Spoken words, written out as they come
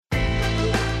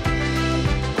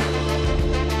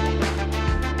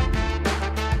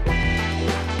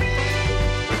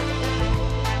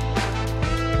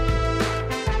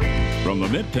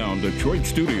Midtown Detroit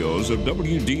studios of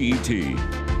WDET.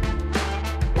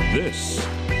 This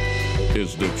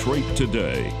is Detroit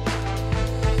Today.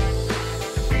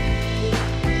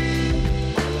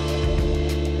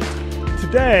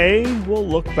 Today, we'll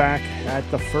look back at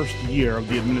the first year of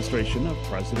the administration of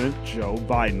President Joe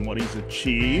Biden, what he's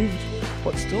achieved,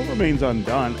 what still remains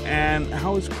undone, and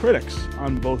how his critics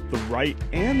on both the right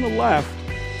and the left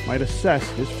might assess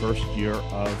his first year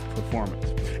of performance.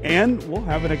 And we'll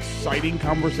have an exciting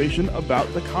conversation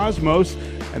about the cosmos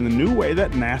and the new way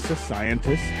that NASA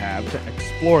scientists have to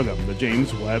explore them, the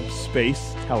James Webb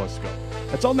Space Telescope.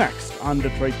 That's all next on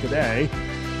Detroit Today.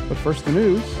 But first, the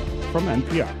news from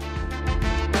NPR.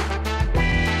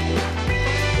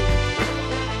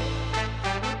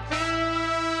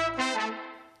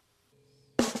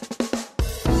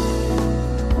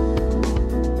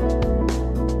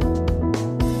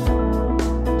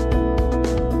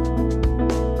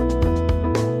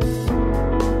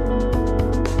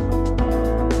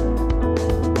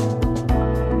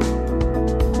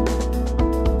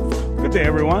 Good day,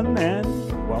 everyone, and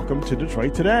welcome to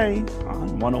Detroit Today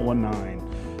on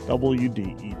 101.9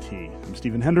 WDET. I'm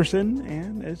Stephen Henderson,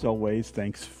 and as always,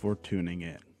 thanks for tuning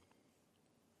in.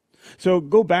 So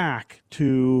go back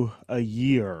to a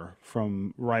year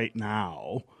from right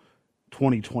now,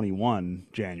 2021,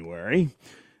 January,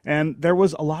 and there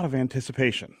was a lot of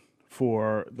anticipation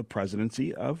for the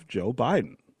presidency of Joe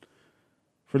Biden.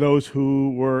 For those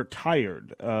who were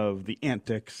tired of the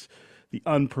antics, the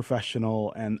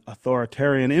unprofessional and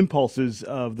authoritarian impulses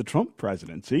of the Trump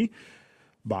presidency,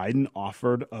 Biden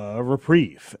offered a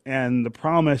reprieve and the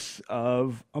promise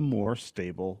of a more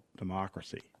stable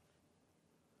democracy.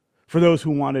 For those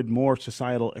who wanted more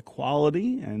societal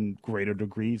equality and greater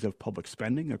degrees of public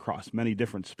spending across many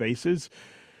different spaces,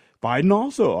 Biden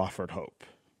also offered hope.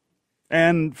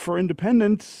 And for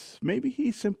independents, maybe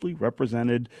he simply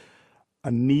represented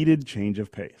a needed change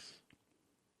of pace.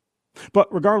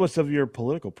 But regardless of your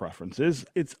political preferences,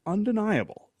 it's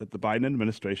undeniable that the Biden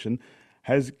administration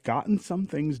has gotten some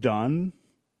things done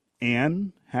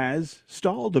and has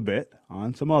stalled a bit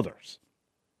on some others.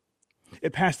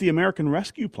 It passed the American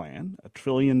Rescue Plan, a $1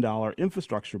 trillion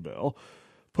infrastructure bill,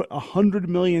 put 100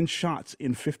 million shots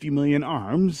in 50 million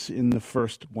arms in the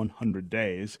first 100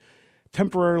 days,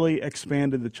 temporarily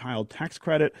expanded the child tax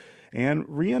credit, and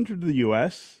re-entered the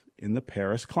U.S. in the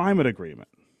Paris Climate Agreement.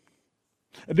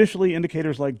 Additionally,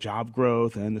 indicators like job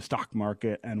growth and the stock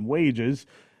market and wages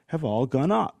have all gone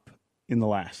up in the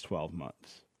last 12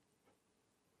 months.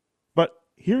 But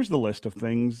here's the list of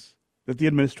things that the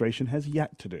administration has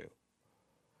yet to do.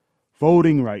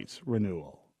 Voting rights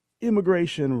renewal,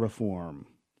 immigration reform,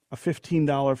 a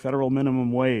 $15 federal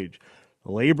minimum wage,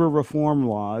 labor reform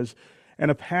laws,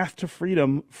 and a path to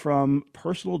freedom from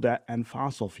personal debt and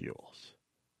fossil fuels.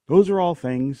 Those are all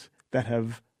things that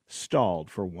have stalled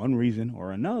for one reason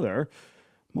or another,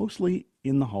 mostly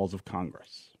in the halls of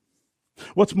Congress.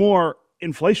 What's more,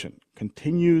 inflation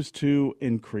continues to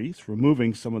increase,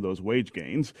 removing some of those wage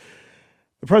gains.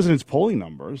 The president's polling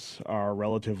numbers are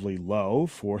relatively low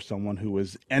for someone who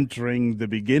is entering the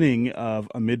beginning of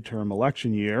a midterm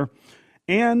election year,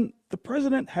 and the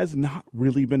president has not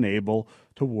really been able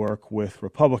to work with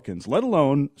Republicans, let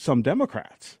alone some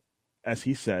Democrats, as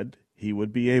he said he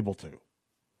would be able to.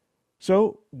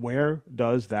 So where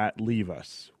does that leave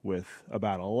us with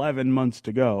about 11 months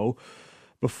to go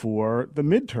before the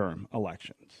midterm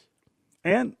elections?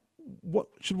 And what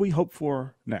should we hope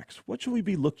for next? What should we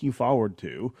be looking forward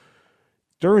to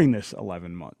during this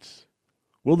 11 months?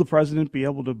 Will the president be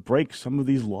able to break some of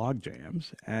these log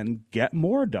jams and get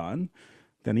more done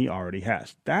than he already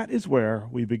has? That is where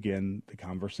we begin the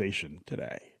conversation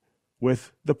today,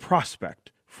 with the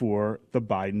prospect for the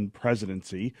Biden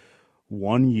presidency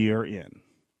 1 year in.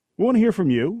 We want to hear from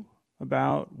you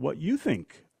about what you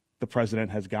think the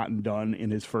president has gotten done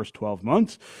in his first 12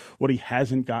 months, what he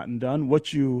hasn't gotten done,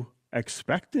 what you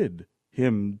expected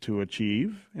him to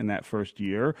achieve in that first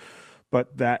year,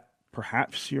 but that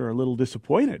perhaps you're a little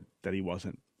disappointed that he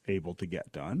wasn't able to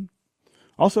get done.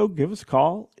 Also, give us a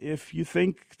call if you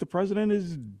think the president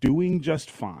is doing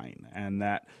just fine and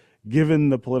that given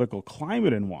the political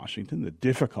climate in Washington, the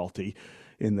difficulty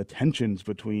in the tensions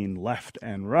between left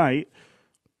and right,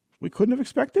 we couldn't have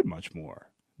expected much more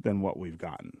than what we've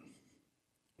gotten.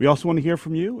 We also want to hear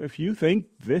from you if you think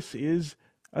this is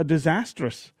a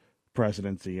disastrous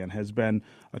presidency and has been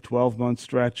a 12-month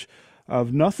stretch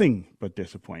of nothing but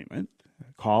disappointment.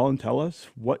 Call and tell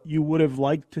us what you would have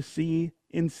liked to see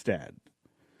instead.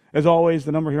 As always,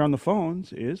 the number here on the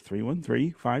phones is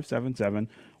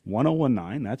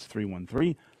 313-577-1019. That's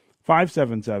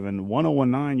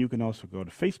 313-577-1019. You can also go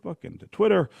to Facebook and to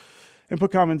Twitter and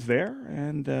put comments there,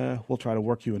 and we'll try to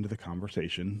work you into the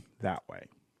conversation that way.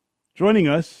 Joining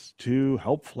us to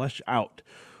help flesh out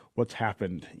what's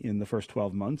happened in the first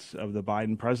 12 months of the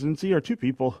Biden presidency are two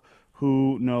people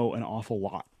who know an awful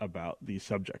lot about these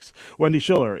subjects. Wendy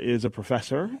Schiller is a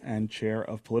professor and chair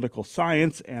of political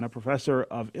science and a professor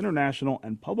of international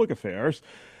and public affairs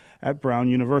at Brown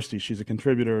University. She's a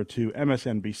contributor to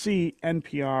MSNBC,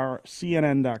 NPR,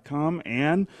 CNN.com,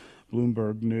 and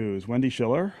Bloomberg News. Wendy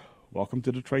Schiller, welcome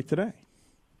to Detroit Today.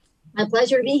 My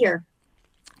pleasure to be here.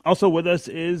 Also with us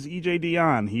is E.J.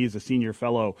 Dionne. He's a senior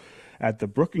fellow at the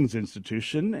Brookings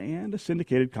Institution and a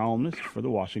syndicated columnist for the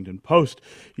Washington Post.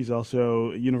 He's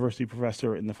also a university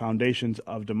professor in the Foundations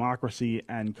of Democracy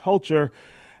and Culture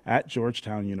at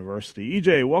Georgetown University.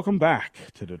 EJ, welcome back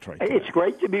to Detroit Today. It's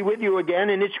great to be with you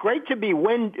again, and it's great to be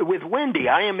with Wendy.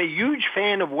 I am a huge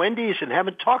fan of Wendy's and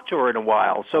haven't talked to her in a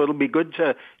while, so it'll be good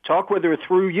to talk with her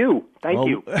through you. Thank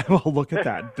you. Well, look at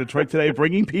that. Detroit Today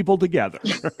bringing people together.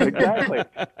 Exactly.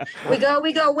 We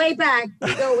go way back.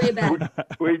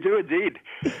 We do indeed.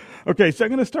 Okay, so I'm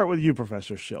going to start with you,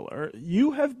 Professor Schiller.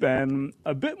 You have been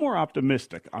a bit more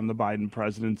optimistic on the Biden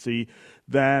presidency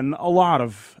than a lot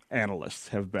of analysts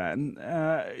have been.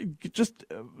 Just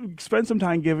spend some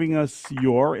time giving us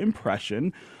your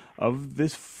impression of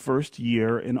this first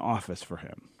year in office for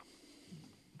him.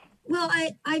 Well,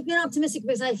 I've been optimistic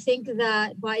because I think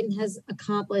that Biden has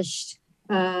accomplished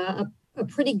a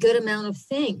pretty good amount of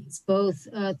things, both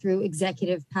through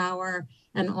executive power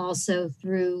and also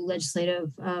through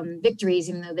legislative victories,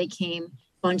 even though they came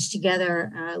bunched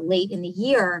together late in the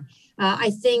year. I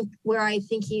think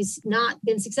he's not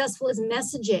been successful is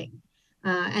messaging.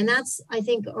 And that's, I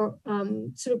think, sort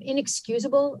of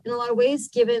inexcusable in a lot of ways,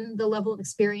 given the level of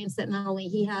experience that not only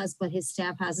he has, but his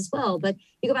staff has as well. But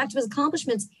you go back to his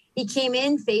accomplishments, he came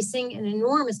in facing an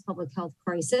enormous public health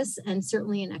crisis and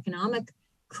certainly an economic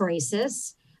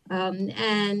crisis.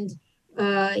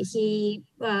 He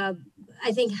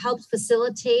I think, helped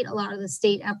facilitate a lot of the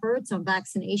state efforts on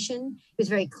vaccination. He was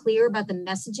very clear about the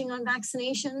messaging on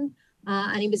vaccination,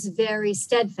 and he was very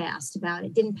steadfast about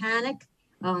it. Didn't panic,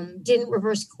 didn't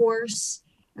reverse course,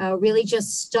 really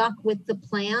just stuck with the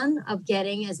plan of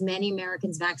getting as many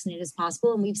Americans vaccinated as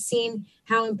possible. And we've seen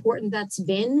how important that's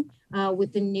been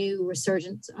with the new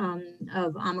resurgence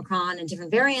of Omicron and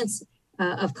different variants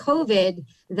of COVID,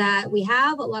 that we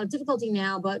have a lot of difficulty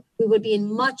now, but we would be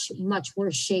in much, much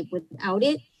worse shape without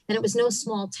it. And it was no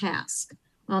small task.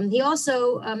 He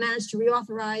also managed to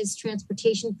reauthorize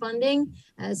transportation funding.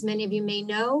 As many of you may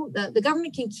know, the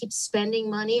government can keep spending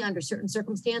money under certain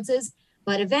circumstances,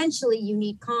 but eventually you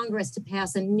need Congress to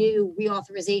pass a new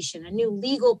reauthorization, a new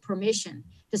legal permission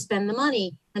to spend the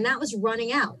money. And that was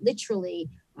running out, literally.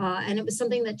 And it was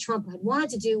something that Trump had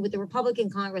wanted to do with the Republican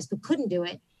Congress, but couldn't do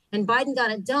it. And Biden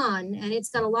got it done, and it's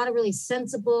got a lot of really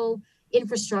sensible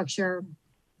infrastructure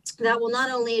that will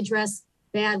not only address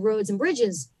bad roads and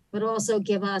bridges, but also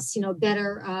give us,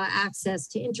 better access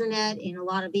to internet in a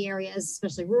lot of the areas,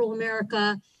 especially rural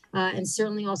America, and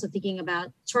certainly also thinking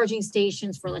about charging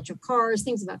stations for electric cars,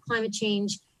 things about climate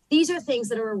change. These are things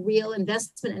that are a real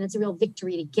investment, and it's a real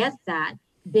victory to get that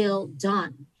bill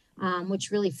done,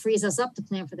 which really frees us up to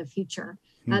plan for the future.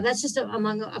 That's just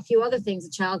among a few other things,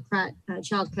 a child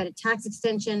credit tax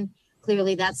extension.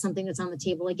 Clearly, that's something that's on the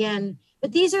table again.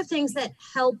 But these are things that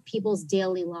help people's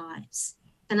daily lives.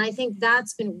 And I think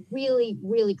that's been really,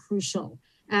 really crucial.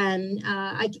 And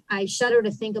I shudder to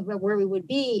think about where we would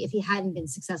be if he hadn't been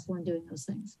successful in doing those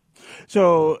things.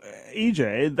 So,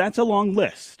 EJ, that's a long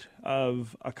list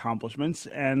of accomplishments.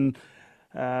 And,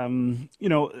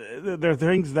 there are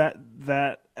things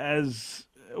that as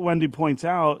Wendy points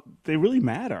out, they really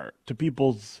matter to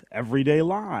people's everyday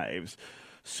lives.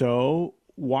 So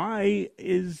why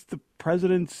is the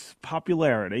president's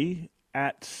popularity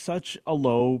at such a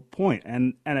low point?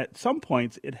 And at some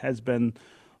points, it has been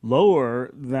lower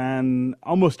than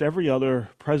almost every other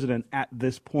president at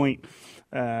this point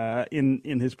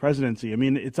in his presidency. I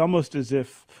mean, it's almost as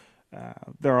if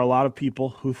there are a lot of people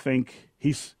who think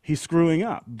he's screwing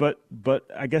up. But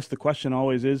I guess the question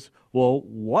always is, well,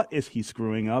 what is he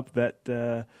screwing up that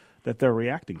they're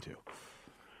reacting to?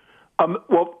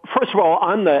 Well, first of all,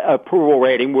 on the approval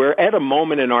rating, we're at a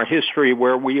moment in our history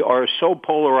where we are so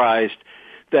polarized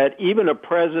that even a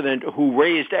president who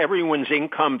raised everyone's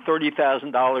income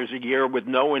 $30,000 a year with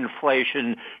no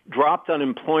inflation, dropped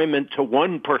unemployment to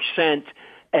 1%,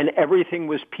 and everything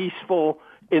was peaceful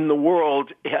in the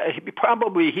world,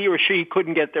 probably he or she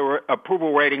couldn't get their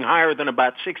approval rating higher than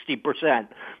about 60%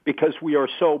 because we are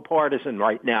so partisan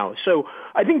right now. So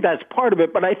I think that's part of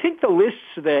it. But I think the lists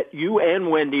that you and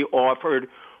Wendy offered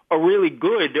are really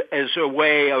good as a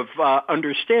way of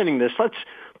understanding this. Let's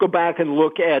go back and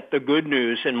look at the good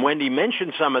news. And Wendy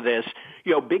mentioned some of this,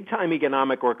 big-time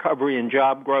economic recovery and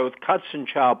job growth, cuts in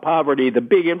child poverty, the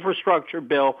big infrastructure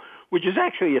bill, which is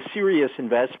actually a serious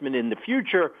investment in the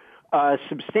future,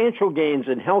 substantial gains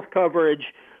in health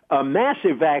coverage,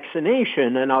 massive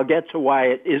vaccination, and I'll get to why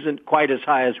it isn't quite as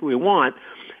high as we want.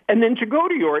 And then to go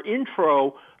to your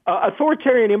intro,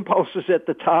 authoritarian impulses at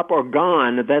the top are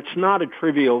gone. That's not a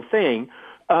trivial thing.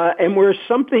 And we're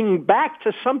back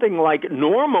to something like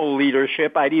normal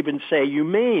leadership, I'd even say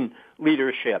humane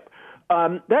leadership.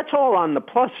 That's all on the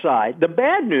plus side. The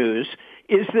bad news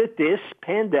is that this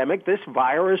pandemic, this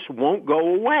virus won't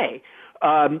go away.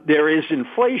 There is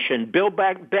inflation. Build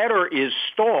Back Better is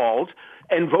stalled,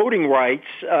 and voting rights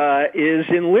is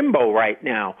in limbo right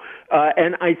now.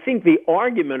 And I think the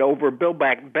argument over Build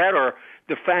Back Better,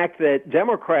 the fact that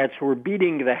Democrats were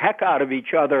beating the heck out of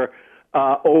each other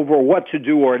over what to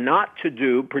do or not to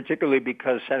do, particularly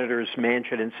because Senators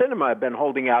Manchin and Sinema have been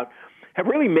holding out, have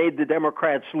really made the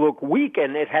Democrats look weak,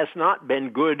 and it has not been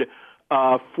good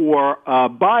for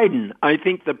Biden. I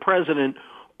think the president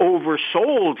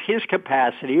oversold his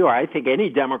capacity, or I think any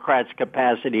Democrat's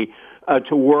capacity,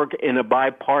 to work in a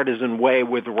bipartisan way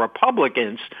with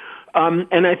Republicans.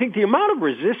 And I think the amount of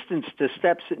resistance to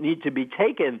steps that need to be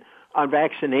taken on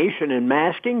vaccination and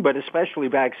masking, but especially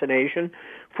vaccination,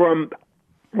 from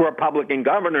Republican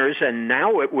governors, and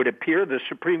now it would appear the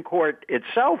Supreme Court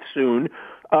itself soon,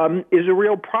 is a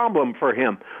real problem for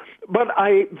him. But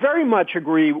I very much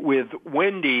agree with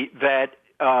Wendy that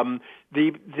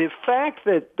the fact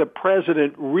that the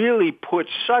president really put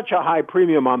such a high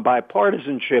premium on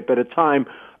bipartisanship at a time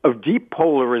of deep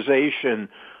polarization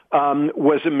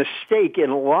was a mistake in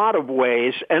a lot of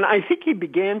ways, and I think he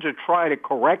began to try to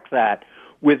correct that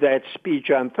with that speech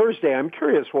on Thursday. I'm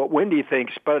curious what Wendy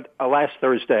thinks, but last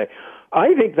Thursday.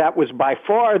 I think that was by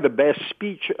far the best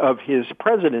speech of his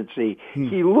presidency.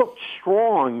 He looked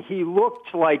strong. He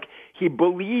looked like he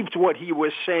believed what he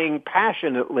was saying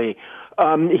passionately.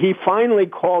 He finally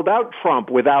called out Trump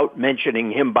without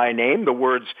mentioning him by name, the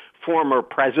words former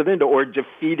president or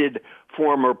defeated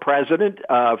former president.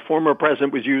 Former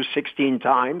president was used 16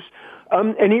 times.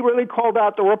 And he really called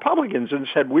out the Republicans and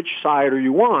said, which side are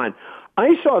you on?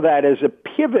 I saw that as a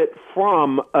pivot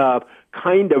from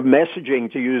kind of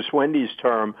messaging, to use Wendy's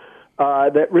term,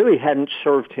 that really hadn't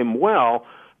served him well,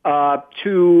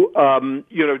 to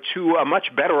a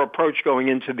much better approach going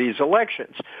into these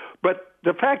elections. But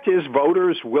the fact is,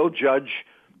 voters will judge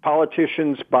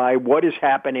politicians by what is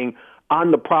happening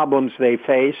on the problems they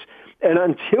face. And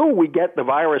until we get the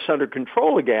virus under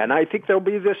control again, I think there'll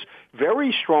be this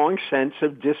very strong sense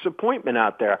of disappointment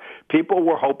out there. People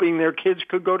were hoping their kids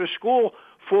could go to school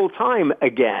full time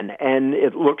again, and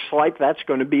it looks like that's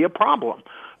going to be a problem.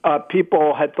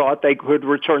 People had thought they could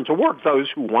return to work,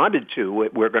 those who wanted to.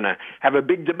 We're going to have a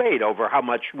big debate over how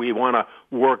much we want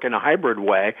to work in a hybrid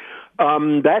way.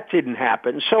 That didn't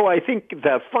happen. So I think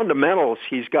the fundamentals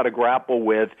he's got to grapple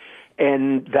with,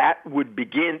 and that would be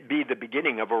the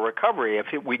beginning of a recovery if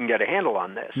we can get a handle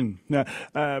on this. Now,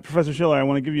 Professor Schiller, I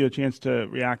want to give you a chance to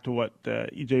react to what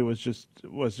EJ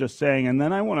was just saying, and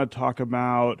then I want to talk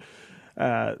about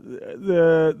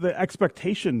the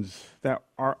expectations that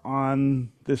are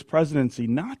on this presidency,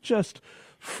 not just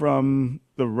from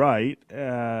the right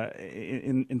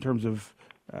in terms of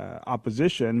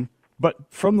opposition, but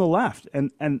from the left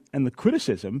and the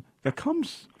criticism that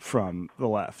comes from the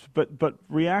left. But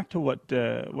react to what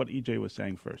EJ was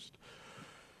saying first.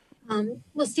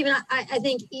 Well, Stephen, I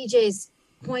think EJ's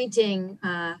pointing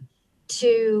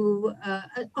to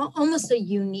almost a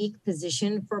unique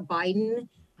position for Biden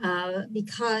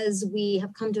because we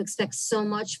have come to expect so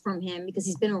much from him because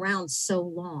he's been around so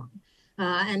long.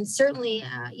 And certainly,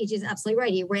 EJ's absolutely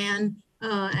right. He ran.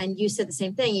 And you said the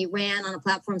same thing. He ran on a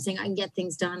platform saying, I can get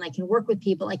things done. I can work with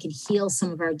people. I can heal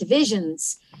some of our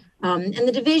divisions. And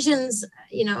the divisions,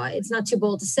 it's not too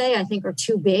bold to say, I think are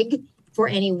too big for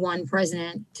any one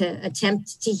president to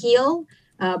attempt to heal.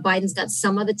 Biden's got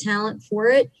some of the talent for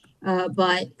it.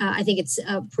 But I think it's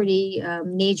a pretty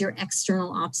major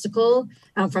external obstacle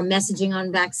from messaging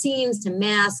on vaccines to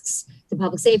masks to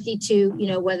public safety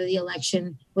to, whether the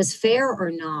election was fair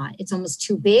or not. It's almost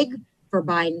too big for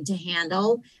Biden to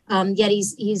handle. Yet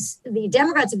the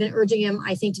Democrats have been urging him,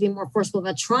 I think, to be more forceful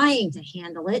about trying to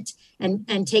handle it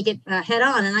and take it head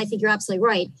on. And I think you're absolutely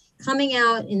right. Coming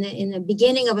out in the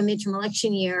beginning of a midterm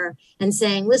election year and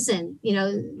saying, listen,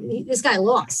 this guy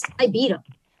lost. I beat him.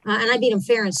 And I beat him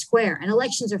fair and square. And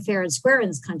elections are fair and square in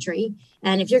this country.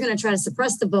 And if you're going to try to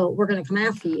suppress the vote, we're going to come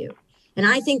after you. And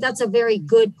I think that's a very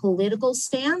good political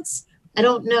stance. I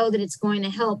don't know that it's going to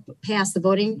help pass the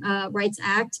Voting Rights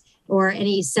Act or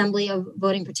any assembly of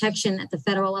voting protection at the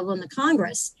federal level in the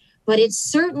Congress. But it's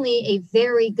certainly a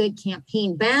very good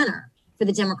campaign banner for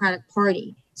the Democratic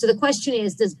Party. So the question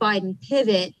is, does Biden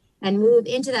pivot and move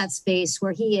into that space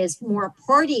where he is more a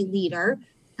party leader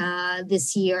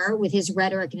this year with his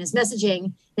rhetoric and his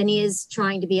messaging than he is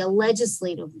trying to be a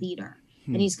legislative leader?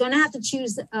 And he's going to have to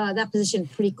choose that position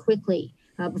pretty quickly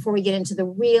before we get into the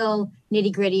real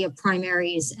nitty gritty of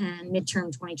primaries and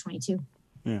midterm 2022.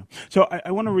 Yeah. So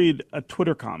I want to read a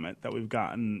Twitter comment that we've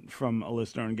gotten from a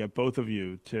listener and get both of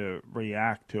you to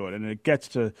react to it. And it gets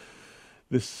to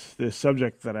this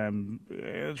subject that I'm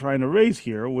trying to raise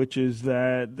here, which is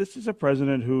that this is a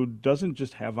president who doesn't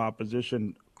just have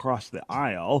opposition across the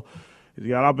aisle. He's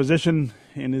got opposition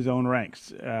in his own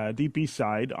ranks. Deep East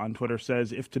Side on Twitter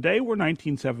says, if today were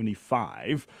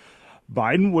 1975,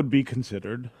 Biden would be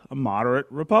considered a moderate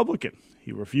Republican.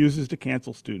 He refuses to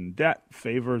cancel student debt,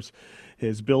 favors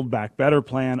his Build Back Better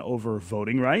plan over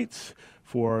voting rights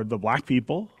for the black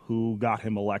people who got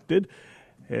him elected.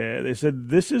 They said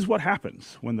this is what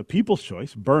happens when the people's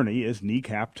choice, Bernie, is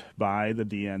kneecapped by the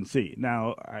DNC.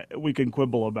 Now, we can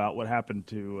quibble about what happened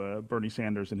to Bernie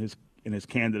Sanders in his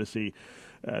candidacy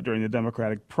during the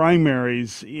Democratic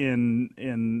primaries in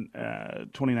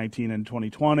 2019 and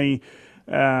 2020.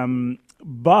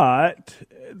 But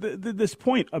this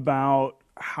point about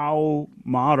how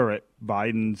moderate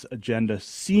Biden's agenda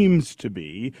seems to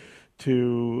be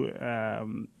to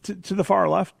the far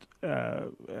left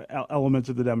elements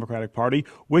of the Democratic Party,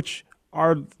 which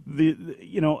are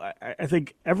I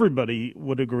think everybody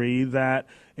would agree that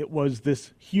it was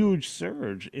this huge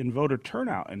surge in voter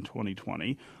turnout in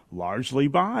 2020, largely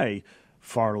by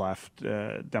far left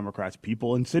Democrats,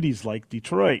 people in cities like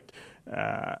Detroit,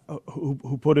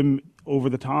 who put him over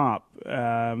the top.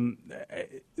 The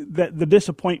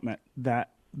disappointment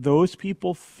that those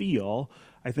people feel,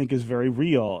 I think, is very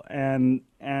real, and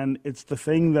it's the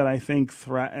thing that I think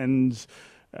threatens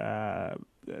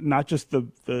not just the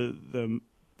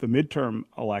midterm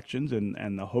elections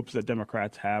and the hopes that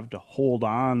Democrats have to hold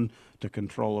on to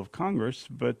control of Congress,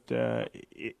 but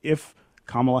if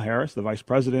Kamala Harris, the vice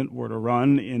president, were to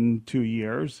run in 2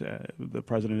 years, the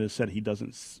president has said he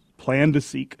doesn't plan to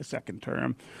seek a second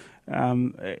term.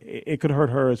 It could hurt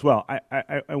her as well.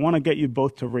 I want to get you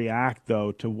both to react,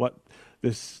 though, to what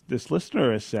this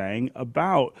listener is saying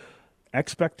about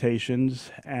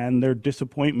expectations and their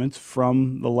disappointments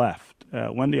from the left.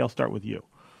 Wendy, I'll start with you.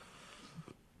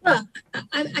 Well,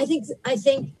 I think I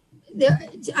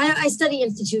study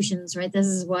institutions, right? This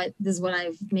is what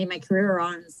I've made my career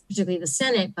on, particularly the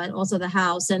Senate, but also the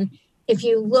House. And if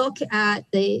you look at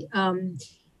the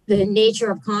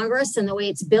nature of Congress and the way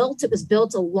it's built, it was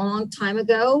built a long time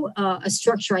ago, a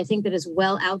structure I think that is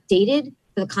well outdated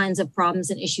for the kinds of problems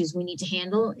and issues we need to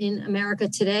handle in America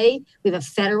today. We have a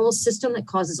federal system that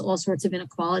causes all sorts of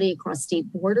inequality across state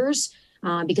borders.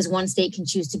 Because one state can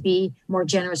choose to be more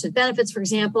generous with benefits, for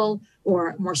example,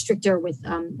 or more stricter with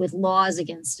laws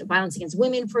against violence against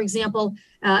women, for example,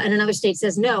 and another state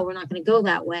says, no, we're not going to go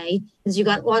that way, because you've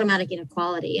got automatic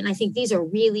inequality. And I think these are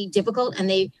really difficult, and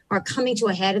they are coming to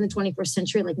a head in the 21st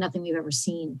century like nothing we've ever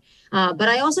seen. But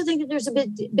I also think that there's a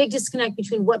big disconnect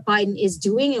between what Biden is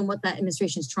doing and what that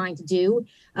administration is trying to do,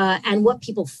 and what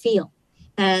people feel.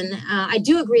 And I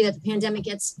do agree that the pandemic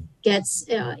gets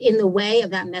in the way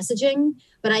of that messaging.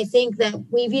 But I think that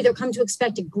we've either come to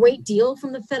expect a great deal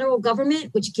from the federal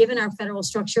government, which given our federal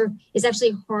structure is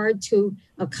actually hard to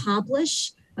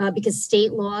accomplish because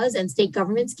state laws and state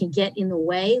governments can get in the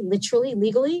way, literally,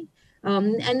 legally.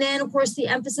 And then, of course, the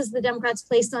emphasis the Democrats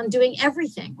placed on doing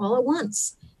everything all at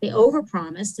once. They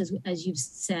overpromised, as you've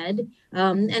said,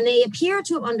 and they appear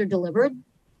to have underdelivered.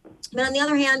 But on the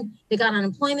other hand, they got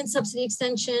unemployment subsidy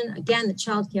extension. Again, the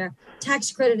child care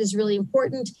tax credit is really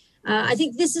important. I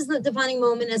think this is the defining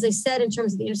moment, as I said, in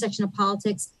terms of the intersection of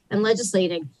politics and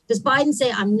legislating. Does Biden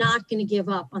say, I'm not going to give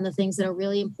up on the things that are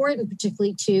really important,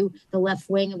 particularly to the left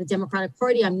wing of the Democratic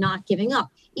Party? I'm not giving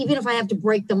up. Even if I have to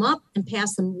break them up and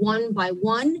pass them one by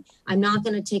one, I'm not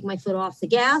going to take my foot off the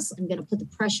gas. I'm going to put the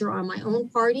pressure on my own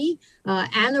party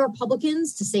and the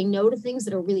Republicans to say no to things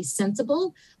that are really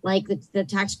sensible, like the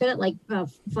tax credit, like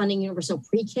funding universal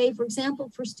pre-K, for example,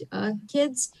 for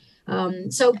kids.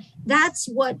 So that's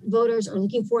what voters are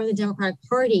looking for in the Democratic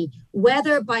Party.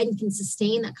 Whether Biden can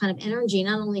sustain that kind of energy,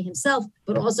 not only himself,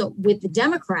 but also with the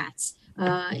Democrats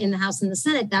in the House and the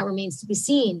Senate, that remains to be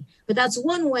seen. But that's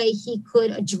one way he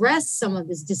could address some of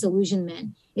this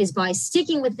disillusionment, is by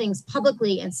sticking with things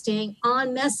publicly and staying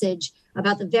on message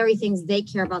about the very things they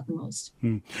care about the most.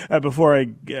 Before I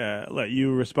let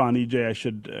you respond, EJ, I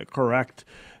should correct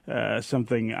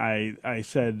something I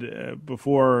said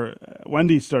before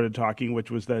Wendy started talking,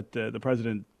 which was that the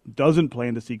president doesn't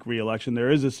plan to seek re-election. There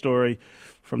is a story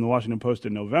from the Washington Post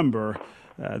in November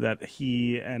that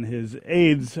he and his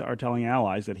aides are telling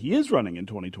allies that he is running in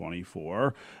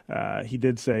 2024. He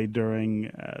did say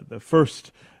during the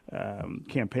first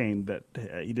campaign that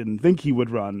he didn't think he would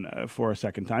run for a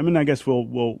second time, and I guess we'll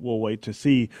wait to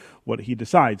see what he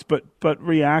decides. But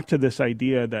react to this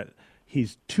idea that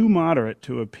he's too moderate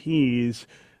to appease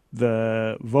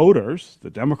the voters, the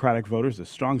Democratic voters, the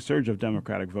strong surge of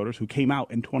Democratic voters who came out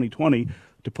in 2020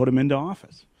 to put him into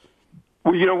office.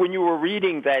 Well, when you were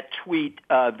reading that tweet,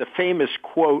 the famous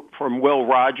quote from Will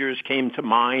Rogers came to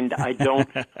mind. I don't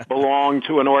belong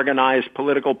to an organized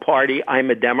political party.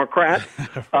 I'm a Democrat.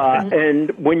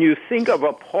 And when you think of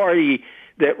a party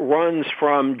that runs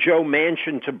from Joe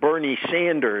Manchin to Bernie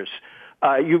Sanders,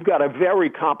 you've got a very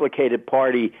complicated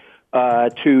party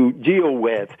to deal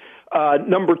with.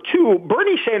 Number two,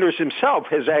 Bernie Sanders himself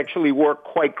has actually worked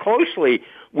quite closely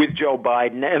with Joe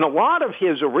Biden, and a lot of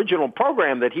his original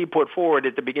program that he put forward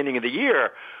at the beginning of the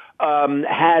year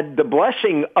had the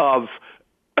blessing of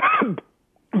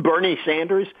Bernie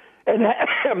Sanders, and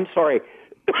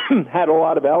had a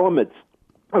lot of elements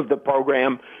of the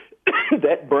program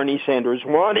that Bernie Sanders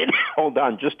wanted. Hold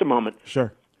on just a moment.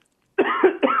 Sure.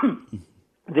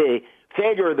 The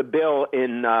failure of the bill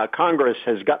in Congress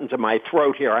has gotten to my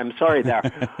throat here. I'm sorry there.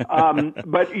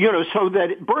 But, so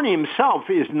that Bernie himself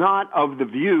is not of the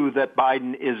view that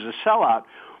Biden is a sellout.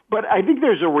 But I think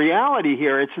there's a reality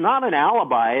here. It's not an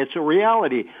alibi. It's a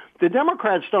reality. The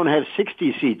Democrats don't have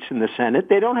 60 seats in the Senate.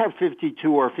 They don't have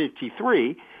 52 or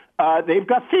 53. They've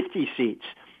got 50 seats.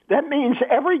 That means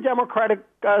every Democratic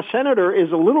senator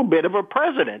is a little bit of a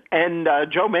president. And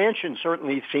Joe Manchin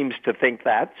certainly seems to think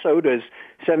that. So does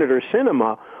Senator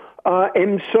Sinema.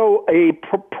 And so a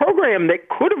program that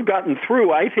could have gotten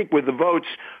through, I think, with the votes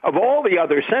of all the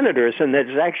other senators and that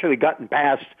has actually gotten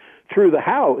passed through the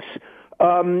House,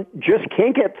 just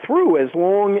can't get through as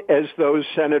long as those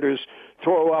senators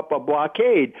throw up a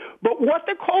blockade. But what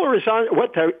the caller is on,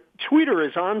 what the tweeter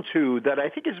is onto that I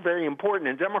think is very important,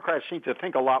 and Democrats need to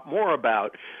think a lot more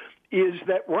about, is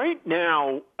that right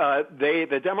now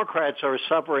the Democrats are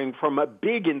suffering from a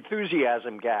big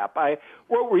enthusiasm gap. I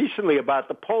wrote recently about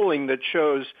the polling that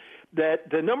shows that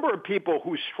the number of people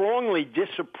who strongly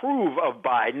disapprove of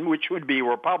Biden, which would be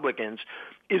Republicans,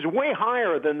 is way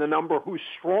higher than the number who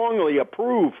strongly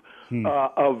approve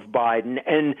of Biden.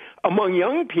 And among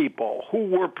young people who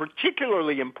were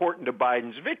particularly important to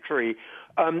Biden's victory,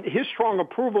 his strong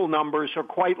approval numbers are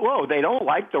quite low. They don't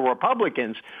like the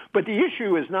Republicans, but the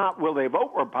issue is not will they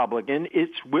vote Republican,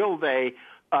 it's will they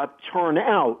turn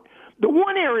out. The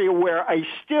one area where I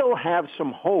still have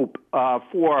some hope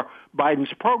for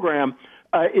Biden's program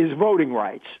is voting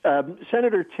rights.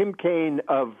 Senator Tim Kaine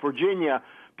of Virginia,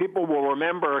 people will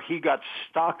remember he got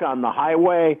stuck on the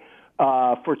highway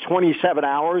for 27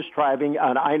 hours driving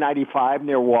on I-95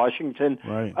 near Washington,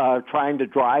 right. Trying to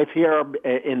drive here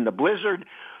in the blizzard.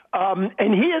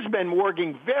 And he has been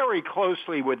working very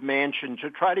closely with Manchin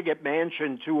to try to get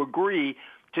Manchin to agree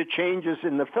to changes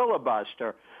in the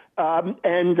filibuster.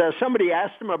 And somebody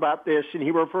asked him about this, and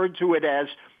he referred to it as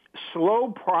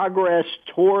slow progress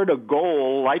toward a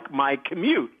goal like my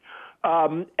commute.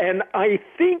 And I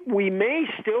think we may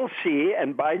still see,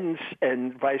 and Biden's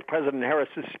and Vice President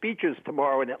Harris's speeches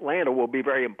tomorrow in Atlanta will be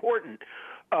very important.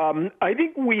 I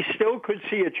think we still could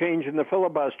see a change in the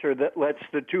filibuster that lets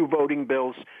the two voting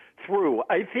bills through.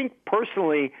 I think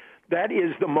personally that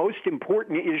is the most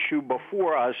important issue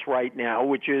before us right now,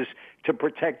 which is to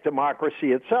protect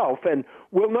democracy itself. And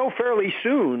we'll know fairly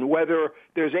soon whether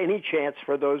there's any chance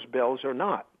for those bills or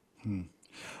not.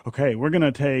 Okay, we're going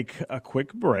to take a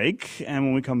quick break, and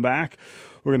when we come back,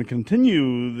 we're going to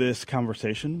continue this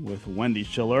conversation with Wendy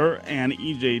Schiller and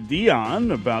E.J.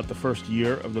 Dionne about the first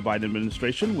year of the Biden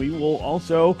administration. We will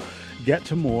also get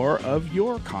to more of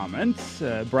your comments.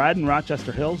 Brad in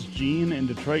Rochester Hills, Gene in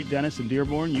Detroit, Dennis in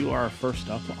Dearborn, you are first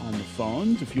up on the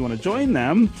phones. If you want to join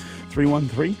them,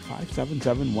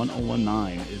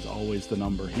 313-577-1019 is always the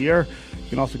number here. You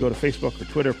can also go to Facebook or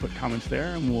Twitter, put comments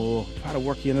there, and we'll try to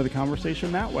work you into the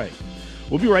conversation that way.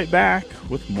 We'll be right back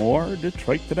with more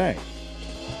Detroit Today.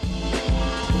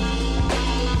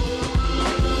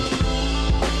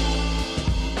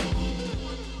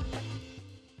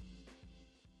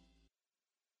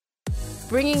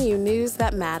 Bringing you news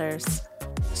that matters.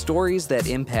 Stories that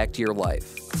impact your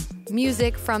life.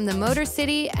 Music from the Motor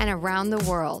City and around the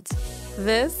world.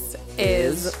 This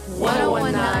is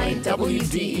 1019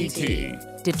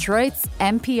 WDET, Detroit's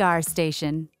NPR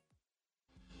station.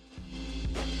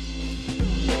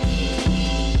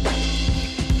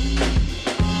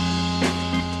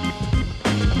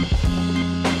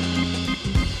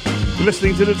 You're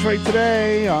listening to Detroit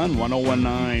Today on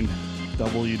 101.9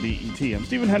 WDET. I'm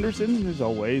Stephen Henderson. As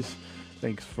always,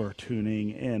 thanks for tuning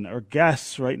in. Our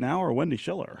guests right now are Wendy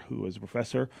Schiller, who is a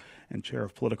professor and chair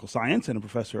of political science and a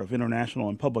professor of international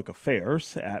and public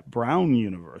affairs at Brown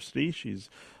University.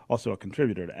 She's also a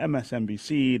contributor to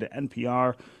MSNBC, to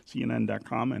NPR,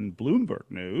 CNN.com, and Bloomberg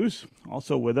News.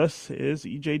 Also with us is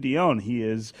E.J. Dionne. He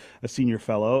is a senior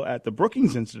fellow at the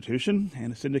Brookings Institution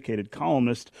and a syndicated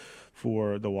columnist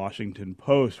for the Washington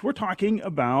Post. We're talking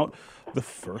about the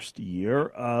first year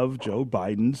of Joe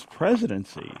Biden's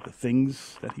presidency, the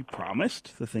things that he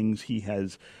promised, the things he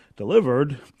has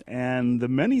delivered, and the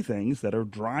many things that are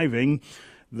driving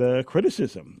the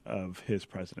criticism of his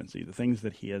presidency, the things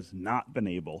that he has not been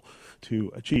able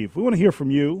to achieve. We want to hear from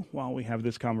you while we have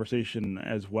this conversation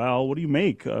as well. What do you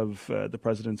make of the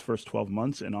president's first 12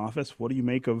 months in office? What do you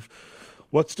make of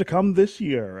what's to come this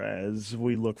year as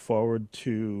we look forward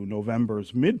to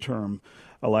November's midterm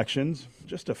elections?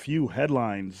 Just a few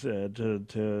headlines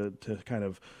to kind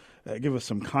of give us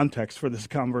some context for this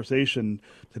conversation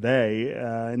today.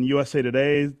 In USA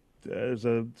Today, there's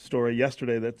a story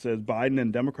yesterday that says Biden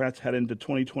and Democrats head into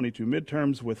 2022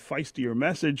 midterms with feistier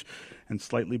message and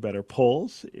slightly better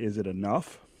polls. Is it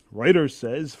enough? Reuters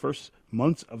says first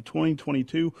months of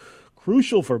 2022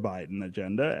 crucial for Biden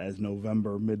agenda as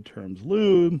November midterms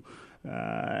loom.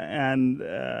 And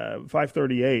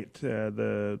 538,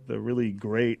 the really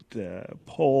great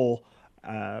poll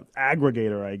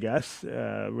aggregator, I guess,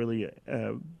 really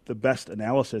the best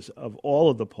analysis of all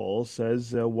of the polls,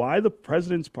 says why the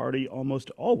president's party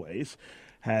almost always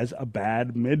has a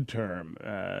bad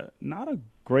midterm. Not a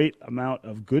great amount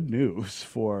of good news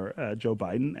for Joe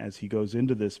Biden as he goes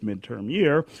into this midterm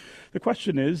year. The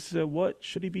question is, what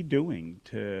should he be doing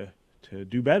to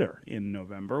do better in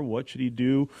November? What should he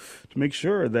do to make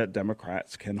sure that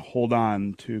Democrats can hold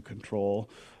on to control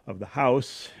of the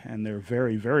House and their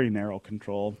very, very narrow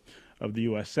control of the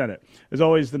U.S. Senate? As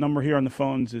always, the number here on the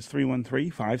phones is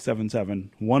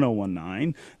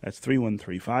 313-577-1019. That's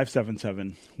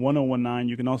 313-577-1019.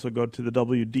 You can also go to the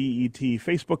WDET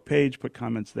Facebook page, put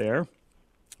comments there,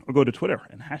 or go to Twitter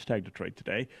and hashtag Detroit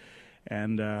Today,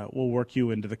 and we'll work you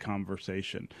into the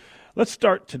conversation. Let's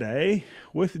start today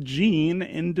with Gene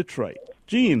in Detroit.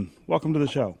 Gene, welcome to the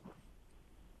show.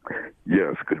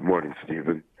 Yes, good morning,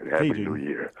 Stephen, and Happy New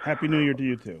Year. Happy New Year to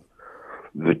you, too.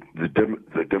 The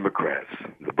Democrats,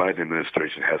 the Biden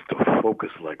administration, has to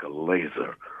focus like a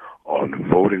laser on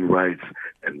voting rights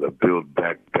and the Build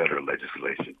Back Better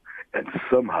legislation. And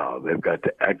somehow they've got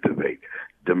to activate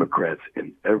Democrats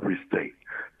in every state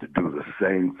to do the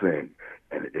same thing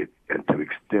and to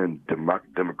extend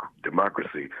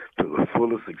democracy to the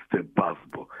fullest extent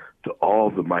possible to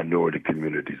all the minority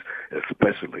communities,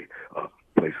 especially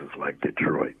places like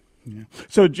Detroit. Yeah.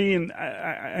 So, Gene,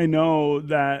 I know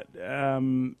that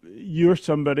you're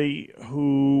somebody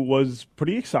who was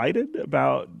pretty excited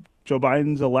about Joe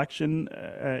Biden's election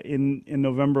in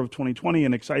November of 2020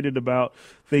 and excited about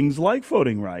things like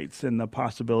voting rights and the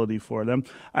possibility for them.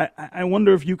 I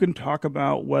wonder if you can talk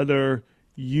about whether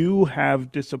you have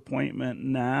disappointment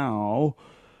now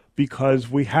because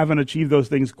we haven't achieved those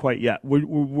things quite yet.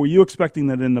 Were you expecting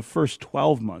that in the first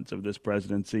 12 months of this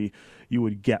presidency you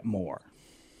would get more?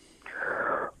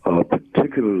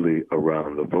 Particularly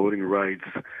around the voting rights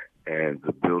and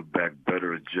the Build Back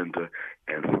Better agenda,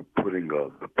 and for putting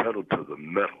the pedal to the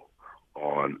metal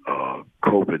on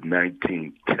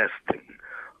COVID-19 testing.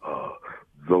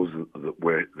 Those are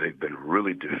where they've been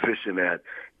really deficient at,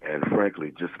 and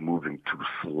frankly, just moving too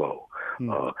slow.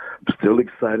 Still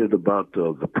excited about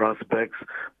the prospects,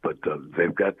 but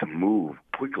they've got to move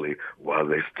quickly while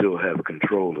they still have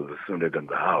control of the Senate and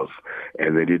the House,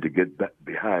 and they need to get back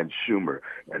behind Schumer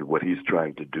and what he's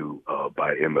trying to do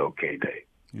by MLK Day.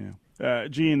 Yeah,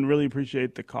 Gene, really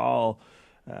appreciate the call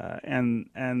and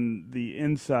the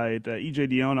insight. E.J.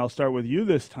 Dionne, I'll start with you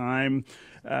this time.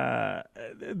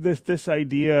 This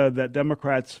idea that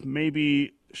Democrats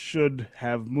maybe should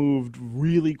have moved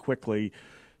really quickly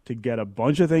to get a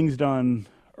bunch of things done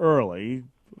early,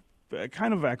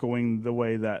 kind of echoing the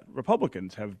way that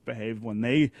Republicans have behaved when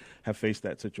they have faced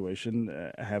that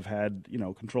situation, have had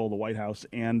control of the White House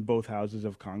and both houses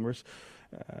of Congress.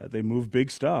 They move big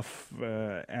stuff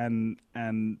and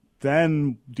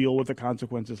then deal with the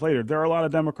consequences later. There are a lot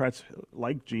of Democrats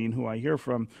like Gene, who I hear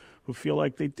from, who feel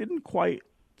like they didn't quite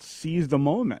seize the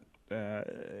moment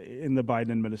in the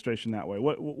Biden administration that way.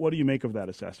 What do you make of that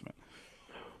assessment?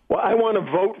 Well, I want to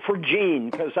vote for Gene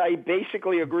because I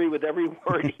basically agree with every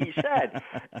word he said.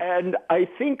 And I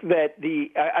think that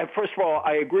first of all,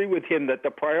 I agree with him that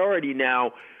the priority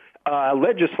now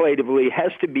legislatively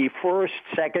has to be first,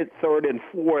 second, third, and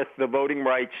fourth, the Voting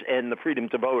Rights and the Freedom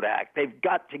to Vote Act. They've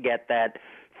got to get that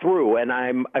through, and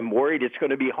I'm worried it's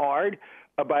going to be hard,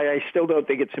 but I still don't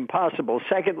think it's impossible.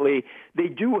 Secondly, they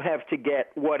do have to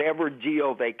get whatever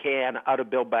deal they can out of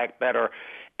Build Back Better.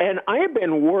 And I have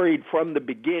been worried from the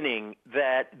beginning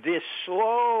that this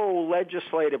slow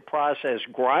legislative process,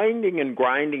 grinding and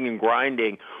grinding and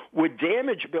grinding, would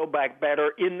damage Build Back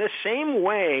Better in the same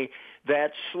way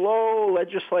that slow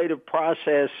legislative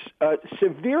process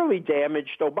severely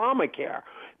damaged Obamacare.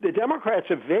 The Democrats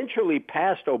eventually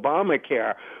passed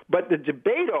Obamacare, but the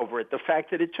debate over it, the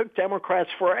fact that it took Democrats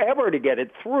forever to get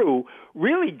it through,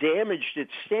 really damaged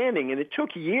its standing. And it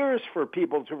took years for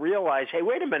people to realize, hey,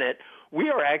 wait a minute,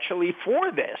 we are actually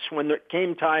for this. When it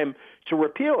came time to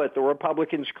repeal it, the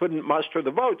Republicans couldn't muster the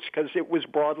votes because it was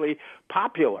broadly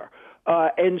popular.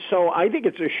 And so I think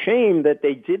it's a shame that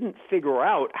they didn't figure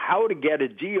out how to get a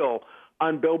deal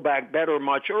on Build Back Better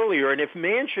much earlier. And if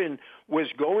Manchin was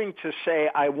going to say,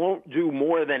 I won't do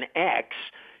more than X,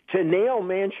 to nail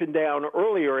Manchin down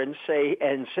earlier and say,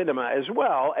 and Sinema as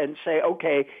well, and say,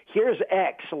 okay, here's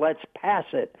X, let's pass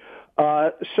it.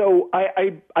 So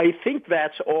I think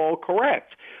that's all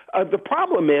correct. The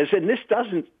problem is, and this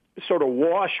doesn't sort of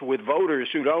wash with voters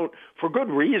who don't, for good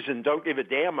reason, don't give a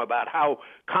damn about how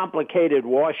complicated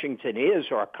Washington is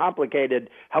or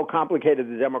how complicated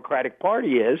the Democratic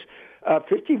Party is.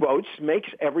 50 votes makes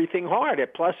everything hard,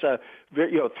 plus a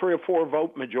 3 or 4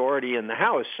 vote majority in the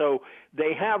House. So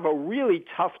they have a really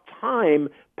tough time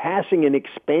passing an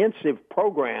expansive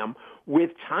program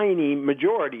with tiny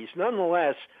majorities.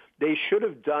 Nonetheless, they should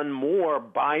have done more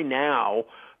by now,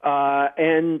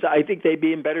 and I think they'd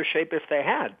be in better shape if they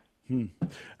had.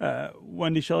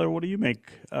 Wendy Scheller, what do you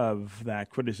make of that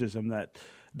criticism that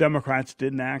Democrats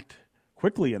didn't act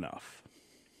quickly enough?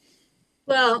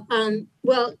 Well,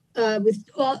 with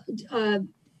all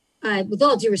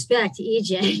due respect to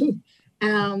EJ,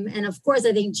 and of course,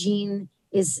 I think Gene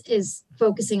is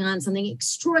focusing on something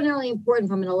extraordinarily important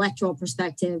from an electoral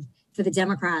perspective for the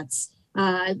Democrats.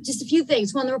 Just a few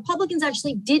things. One, the Republicans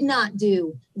actually did not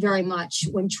do very much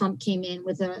when Trump came in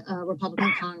with a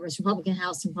Republican Congress, Republican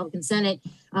House, and Republican Senate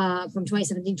from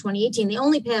 2017, 2018. They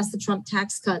only passed the Trump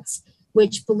tax cuts,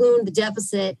 which ballooned the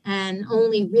deficit and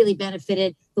only really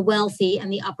benefited the wealthy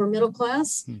and the upper middle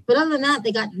class. But other than that,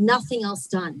 they got nothing else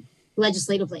done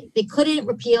legislatively. They couldn't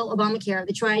repeal Obamacare.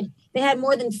 They had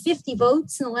more than 50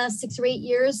 votes in the last 6 or 8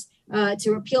 years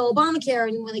to repeal Obamacare.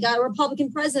 And when they got a Republican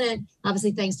president,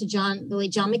 obviously thanks to the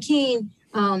late John McCain,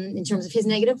 in terms of his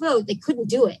negative vote, they couldn't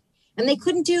do it. And they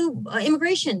couldn't do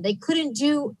immigration. They couldn't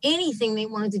do anything they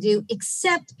wanted to do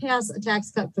except pass a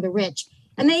tax cut for the rich.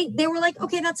 And they were like,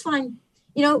 okay, that's fine.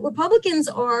 Republicans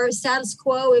are status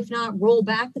quo, if not roll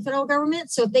back the federal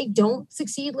government. So if they don't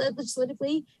succeed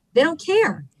legislatively, they don't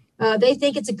care. They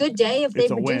think it's a good day if they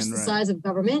reduce the size of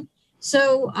government.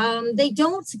 So they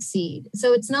don't succeed.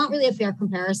 So it's not really a fair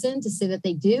comparison to say that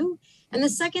they do. And the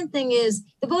second thing is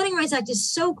the Voting Rights Act is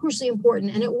so crucially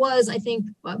important. And it was, I think,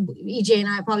 EJ and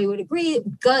I probably would agree,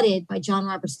 gutted by John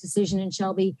Roberts' decision in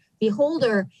Shelby v.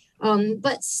 Holder.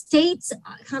 But states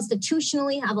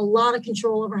constitutionally have a lot of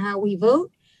control over how we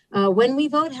vote, when we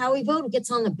vote, how we vote, what gets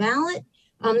on the ballot.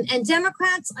 And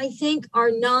Democrats, I think,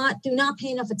 do not pay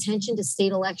enough attention to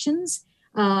state elections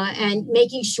and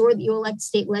making sure that you elect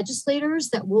state legislators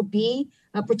that will be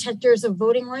protectors of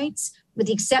voting rights, with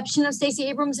the exception of Stacey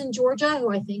Abrams in Georgia, who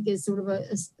I think is sort of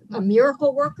a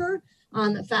miracle worker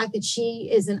on the fact that she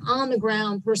is an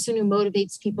on-the-ground person who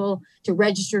motivates people to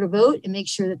register to vote and make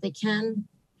sure that they can.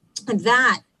 And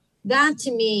that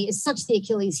to me is such the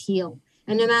Achilles heel.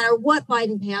 And no matter what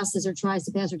Biden passes or tries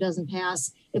to pass or doesn't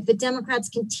pass, if the Democrats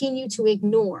continue to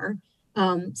ignore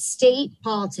state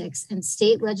politics and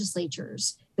state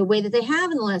legislatures the way that they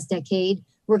have in the last decade,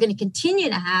 we're going to continue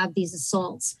to have these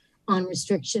assaults on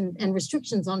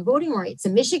restrictions on voting rights.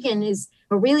 And Michigan is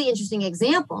a really interesting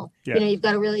example. Yeah. You've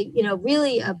got a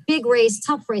really a big race,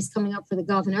 tough race coming up for the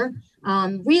governor.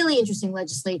 Really interesting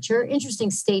legislature,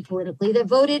 interesting state politically that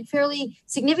voted fairly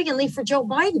significantly for Joe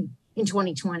Biden in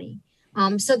 2020.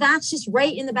 So that's just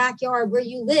right in the backyard where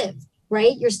you live,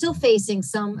 right? You're still facing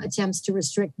some attempts to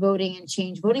restrict voting and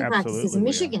change voting practices in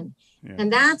Michigan. Yeah.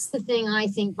 And that's the thing I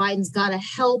think Biden's got to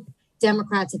help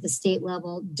Democrats at the state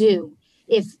level do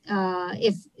if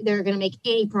they're going to make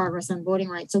any progress on voting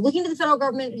rights. So looking to the federal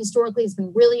government historically has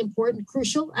been really important,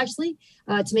 crucial, actually,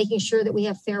 to making sure that we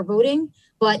have fair voting.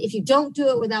 But if you don't do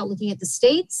it without looking at the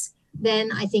states,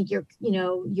 then I think you're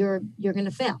going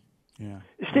to fail.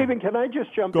 Yeah. Stephen, can I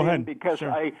just jump in? Because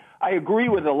sure. I agree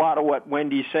with a lot of what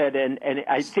Wendy said, and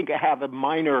I think I have a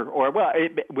minor,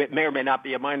 it may or may not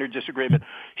be a minor disagreement.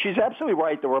 She's absolutely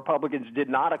right. The Republicans did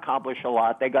not accomplish a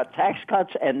lot. They got tax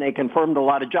cuts, and they confirmed a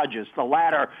lot of judges, the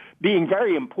latter being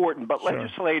very important, but sure.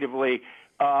 legislatively,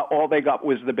 all they got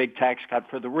was the big tax cut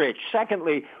for the rich.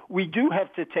 Secondly, we do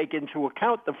have to take into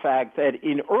account the fact that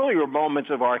in earlier moments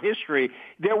of our history,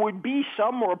 there would be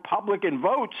some Republican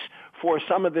votes for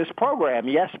some of this program.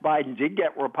 Yes, Biden did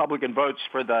get Republican votes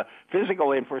for the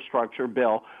physical infrastructure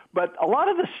bill, but a lot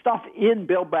of the stuff in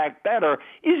Build Back Better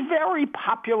is very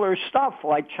popular stuff,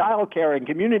 like child care and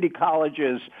community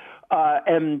colleges,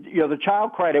 and the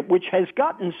child credit, which has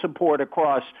gotten support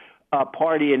across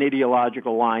party and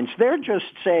ideological lines. They're just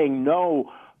saying no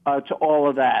to all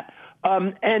of that.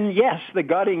 And yes, the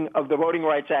gutting of the Voting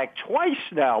Rights Act twice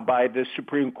now by the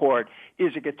Supreme Court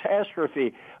is a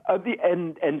catastrophe.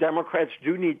 And Democrats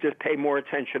do need to pay more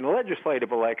attention to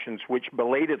legislative elections, which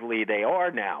belatedly they are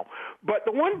now. But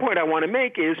the one point I want to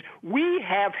make is we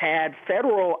have had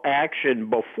federal action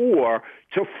before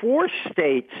to force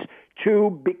states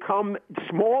to become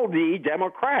small d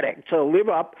democratic, to live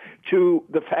up to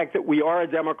the fact that we are a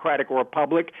democratic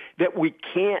republic, that we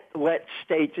can't let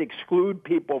states exclude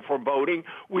people from voting.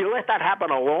 We let that happen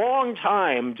a long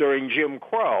time during Jim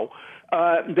Crow.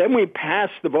 Then we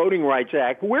passed the Voting Rights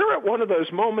Act. We're at one of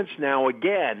those moments now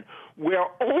again where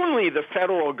only the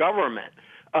federal government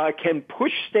can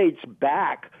push states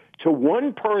back to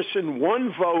one person,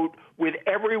 one vote, with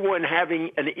everyone having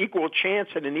an equal chance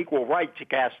and an equal right to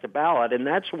cast a ballot. And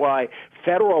that's why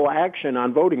federal action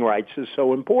on voting rights is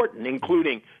so important,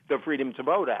 including the Freedom to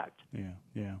Vote Act.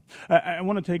 Yeah. I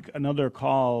want to take another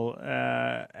call,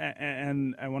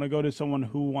 and I want to go to someone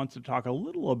who wants to talk a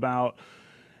little about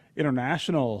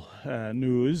international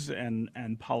news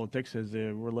and politics as they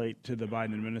relate to the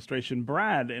Biden administration.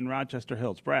 Brad in Rochester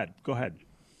Hills. Brad, go ahead.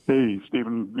 Hey,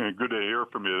 Stephen, good to hear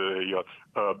from you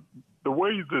today. The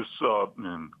way this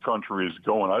country is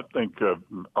going, I think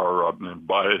our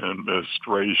Biden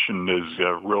administration is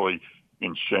really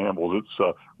in shambles.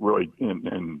 It's really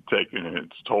in taking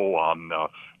its toll on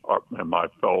my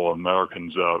fellow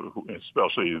Americans,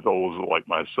 especially those like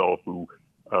myself who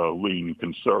lean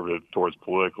conservative towards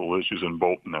political issues and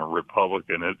vote in a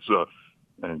Republican. It's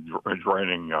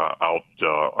draining out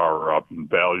our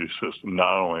value system,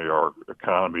 not only our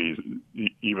economy,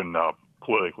 even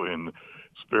politically and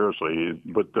spiritually,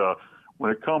 but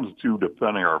when it comes to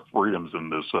defending our freedoms in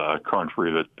this country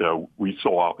that we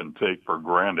so often take for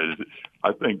granted,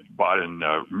 I think Biden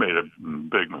made a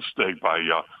big mistake by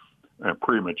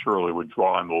prematurely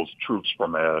withdrawing those troops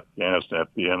from Afghanistan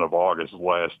at the end of August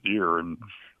last year. And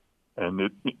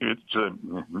it's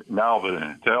now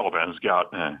the Taliban's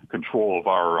got control of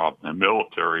our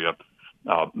military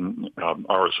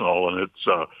arsenal, and it's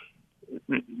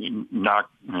not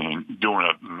doing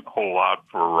a whole lot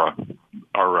for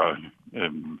our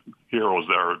heroes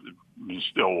that are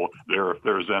still there, if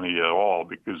there's any at all,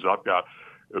 because I've got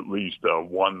at least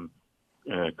one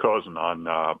cousin on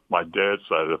my dad's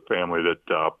side of the family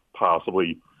that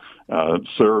possibly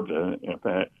served in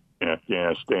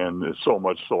Afghanistan, so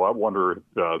much so I wonder if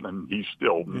and he's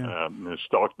still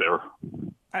stuck there.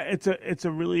 It's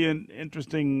a really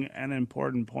interesting and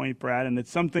important point, Brad, and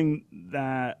it's something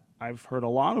that I've heard a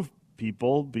lot of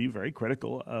people be very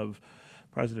critical of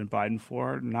President Biden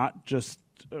for, not just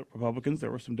Republicans. There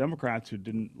were some Democrats who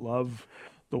didn't love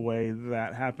the way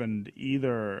that happened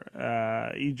either.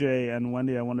 EJ and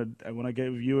Wendy, I want to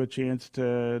give you a chance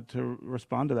to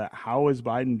respond to that. How is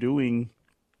Biden doing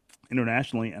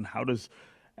internationally, and how does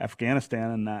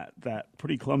Afghanistan and that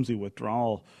pretty clumsy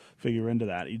withdrawal figure into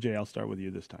that? EJ, I'll start with you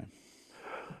this time.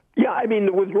 Yeah, I mean,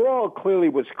 the withdrawal clearly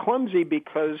was clumsy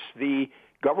because the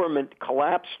government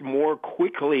collapsed more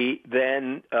quickly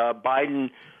than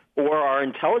Biden or our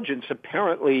intelligence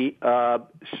apparently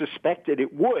suspected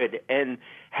it would. And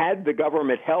had the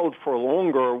government held for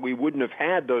longer, we wouldn't have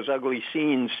had those ugly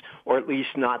scenes, or at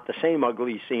least not the same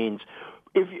ugly scenes,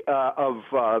 of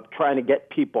trying to get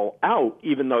people out,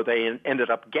 even though they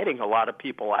ended up getting a lot of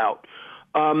people out.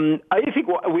 I think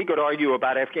we could argue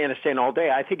about Afghanistan all day.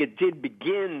 I think it did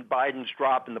begin Biden's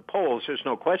drop in the polls. There's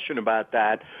no question about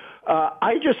that.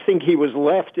 I just think he was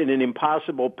left in an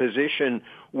impossible position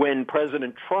when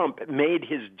President Trump made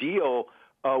his deal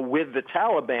with the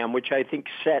Taliban, which I think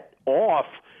set off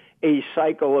a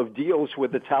cycle of deals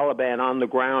with the Taliban on the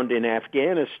ground in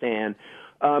Afghanistan.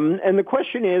 And the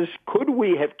question is, could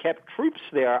we have kept troops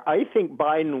there? I think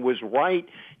Biden was right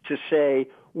to say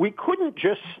we couldn't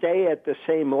just stay at the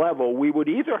same level. We would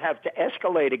either have to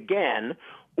escalate again,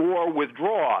 or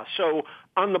withdraw. So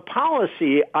on the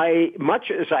policy,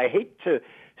 much as I hate to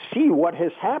see what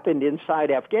has happened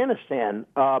inside Afghanistan,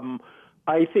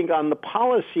 I think on the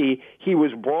policy, he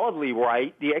was broadly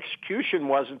right. The execution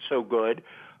wasn't so good.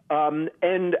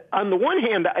 And on the one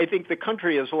hand, I think the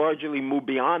country has largely moved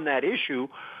beyond that issue.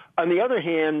 On the other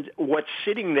hand, what's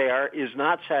sitting there is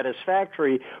not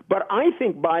satisfactory. But I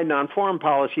think Biden on foreign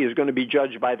policy is going to be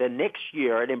judged by the next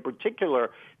year, and in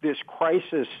particular, this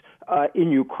crisis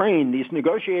in Ukraine. These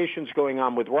negotiations going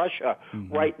on with Russia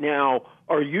right now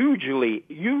are hugely,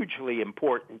 hugely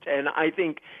important. And I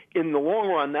think in the long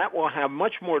run, that will have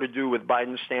much more to do with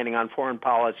Biden's standing on foreign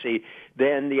policy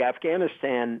than the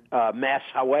Afghanistan mess,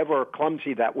 however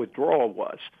clumsy that withdrawal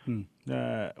was.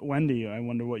 Wendy, I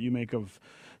wonder what you make of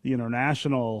the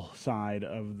international side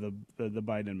of the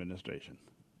Biden administration.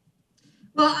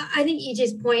 Well, I think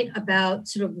EJ's point about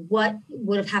sort of what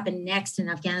would have happened next in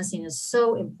Afghanistan is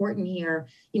so important here.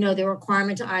 The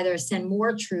requirement to either send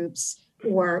more troops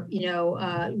or,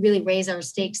 really raise our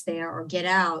stakes there or get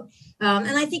out.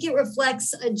 And I think it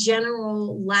reflects a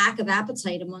general lack of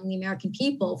appetite among the American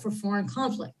people for foreign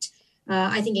conflict.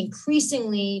 I think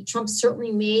increasingly, Trump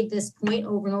certainly made this point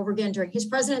over and over again during his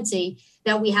presidency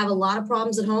that we have a lot of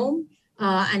problems at home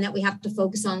and that we have to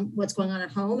focus on what's going on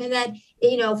at home. And that,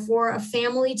 for a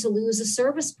family to lose a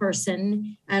service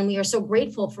person, and we are so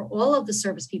grateful for all of the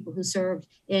service people who served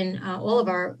in all of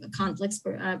our conflicts,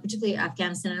 particularly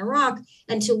Afghanistan and Iraq,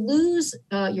 and to lose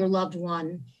your loved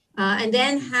one and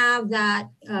then have that,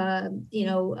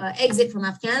 exit from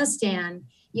Afghanistan.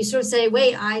 You sort of say,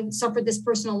 wait, I suffered this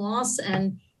personal loss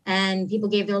and people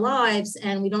gave their lives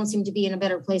and we don't seem to be in a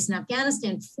better place in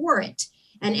Afghanistan for it.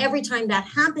 And every time that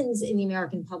happens in the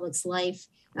American public's life,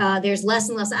 there's less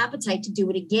and less appetite to do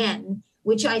it again,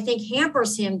 which I think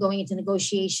hampers him going into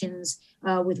negotiations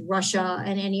with Russia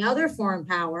and any other foreign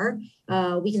power.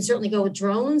 We can certainly go with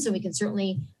drones and we can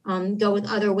certainly go with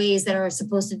other ways that are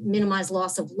supposed to minimize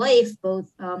loss of life, both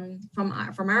from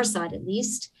our side at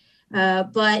least.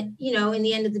 But, in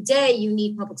the end of the day, you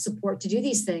need public support to do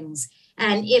these things.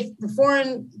 And if the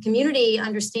foreign community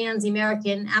understands the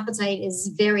American appetite is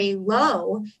very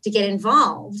low to get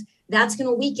involved, that's going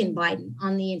to weaken Biden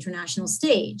on the international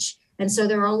stage. And so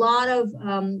there are a lot of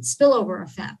spillover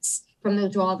effects from the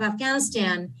withdrawal of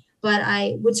Afghanistan. But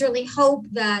I would certainly hope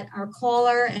that our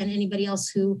caller and anybody else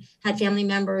who had family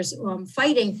members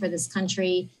fighting for this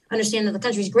country understand that the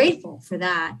country is grateful for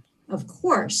that, of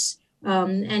course.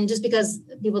 And just because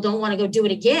people don't want to go do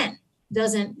it again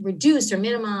doesn't reduce or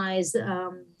minimize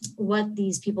what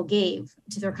these people gave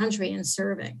to their country in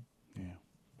serving. Yeah.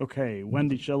 Okay,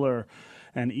 Wendy Schiller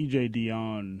and EJ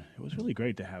Dionne, it was really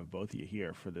great to have both of you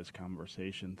here for this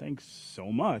conversation. Thanks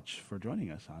so much for joining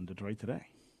us on Detroit Today.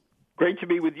 Great to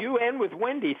be with you and with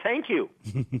Wendy. Thank you.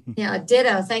 Yeah,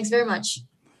 ditto. Thanks very much.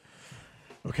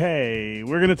 Okay,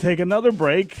 we're going to take another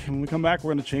break. When we come back,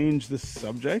 we're going to change the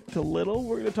subject a little.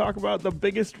 We're going to talk about the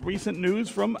biggest recent news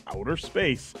from outer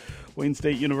space. Wayne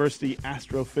State University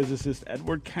astrophysicist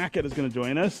Edward Cackett is going to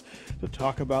join us to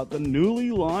talk about the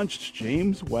newly launched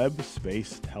James Webb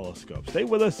Space Telescope. Stay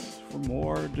with us for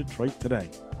more Detroit Today.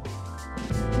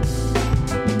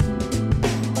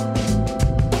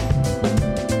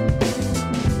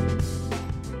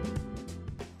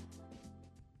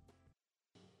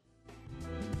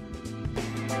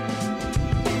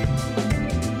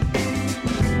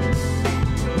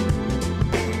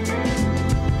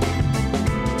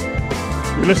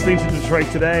 You're listening to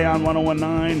Detroit Today on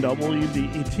 101.9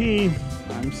 WDET.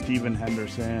 I'm Stephen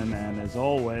Henderson, and as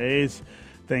always,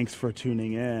 thanks for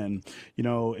tuning in.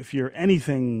 If you're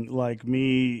anything like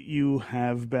me, you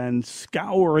have been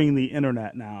scouring the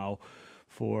internet now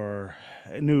for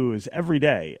news every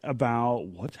day about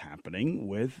what's happening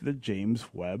with the James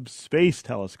Webb Space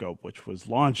Telescope, which was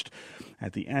launched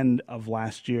at the end of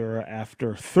last year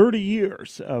after 30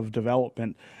 years of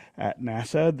development at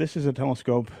NASA. This is a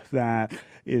telescope that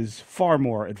is far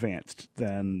more advanced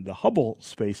than the Hubble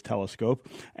Space Telescope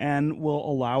and will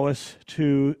allow us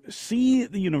to see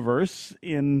the universe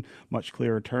in much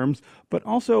clearer terms, but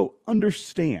also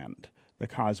understand the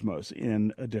cosmos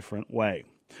in a different way.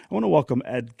 I want to welcome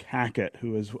Ed Cackett,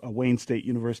 who is a Wayne State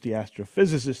University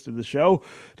astrophysicist, to the show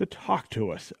to talk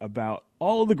to us about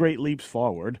all of the great leaps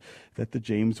forward that the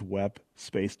James Webb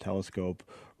Space Telescope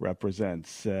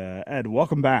represents. Ed,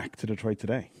 welcome back to Detroit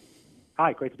Today.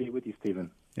 Hi, great to be with you,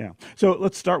 Stephen. Yeah. So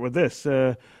let's start with this.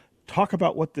 Talk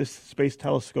about what this space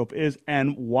telescope is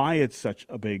and why it's such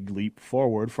a big leap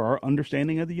forward for our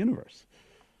understanding of the universe.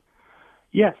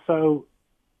 Yeah, so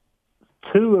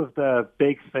two of the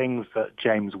big things that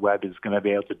James Webb is going to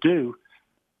be able to do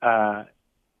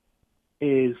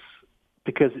is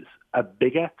because it's a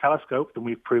bigger telescope than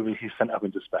we've previously sent up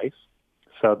into space.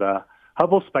 So the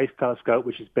Hubble Space Telescope,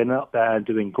 which has been up there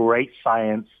doing great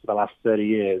science for the last 30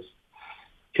 years,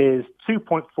 is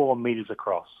 2.4 meters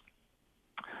across.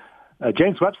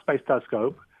 James Webb Space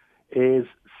Telescope is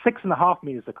 6.5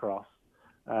 meters across,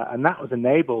 and that was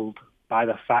enabled by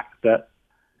the fact that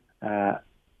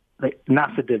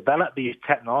NASA developed these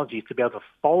technologies to be able to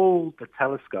fold the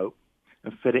telescope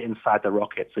and fit it inside the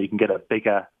rocket so you can get a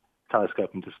bigger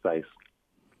telescope into space.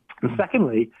 And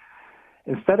secondly,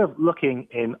 instead of looking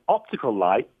in optical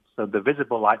light, so the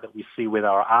visible light that we see with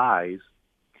our eyes,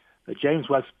 the James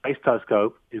Webb Space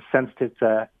Telescope is sensitive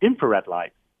to infrared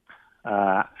light.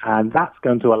 And that's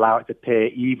going to allow it to peer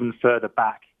even further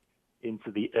back into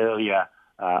the earlier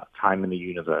time in the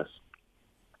universe.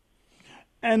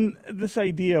 And this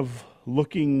idea of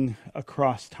looking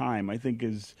across time, I think,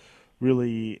 is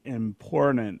really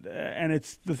important. And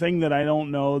it's the thing that I don't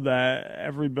know that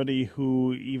everybody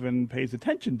who even pays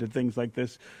attention to things like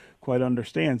this quite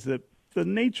understands. That the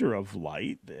nature of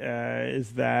light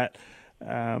is that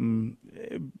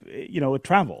it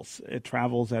travels. It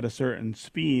travels at a certain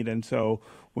speed. And so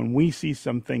when we see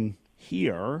something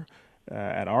here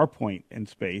at our point in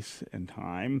space and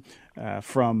time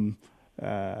from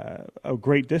a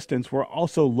great distance, we're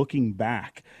also looking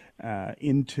back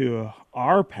into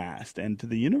our past and to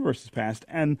the universe's past,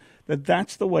 and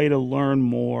that's the way to learn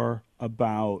more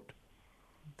about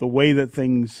the way that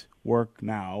things work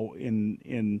now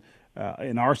in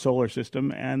our solar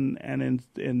system and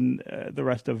in the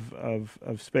rest of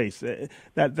space.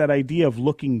 That idea of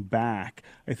looking back,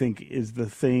 I think, is the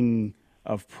thing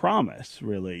of promise,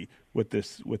 really, with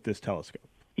this telescope.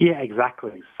 Yeah,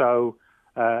 exactly. So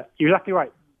you're exactly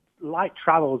right. Light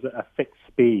travels at a fixed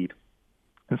speed.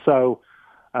 And so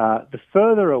the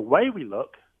further away we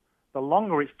look, the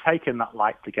longer it's taken that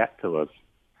light to get to us.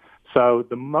 So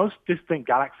the most distant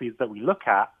galaxies that we look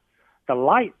at, the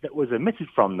light that was emitted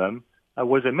from them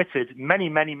was emitted many,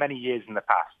 many, many years in the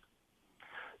past.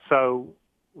 So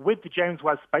with the James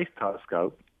Webb Space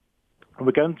Telescope,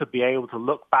 we're going to be able to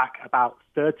look back about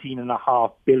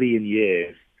 13.5 billion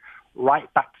years,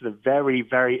 right back to the very,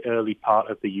 very early part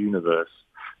of the universe.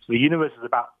 So the universe is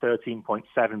about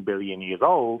 13.7 billion years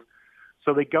old.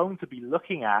 So they're going to be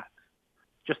looking at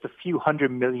just a few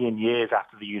 100 million years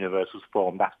after the universe was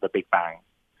formed, after the Big Bang.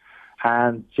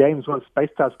 And James Webb Space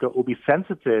Telescope will be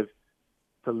sensitive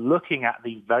to looking at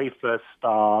the very first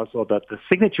stars, or the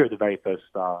signature of the very first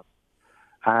stars,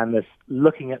 and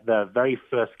looking at the very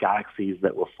first galaxies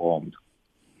that were formed.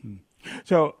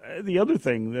 So the other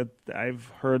thing that I've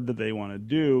heard that they want to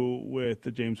do with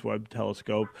the James Webb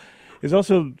Telescope is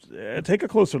also take a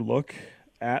closer look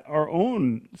at our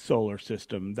own solar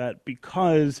system, that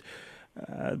because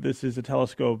this is a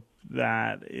telescope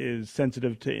that is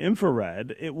sensitive to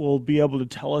infrared, it will be able to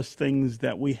tell us things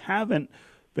that we haven't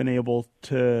been able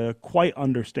to quite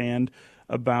understand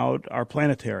about our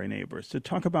planetary neighbors. To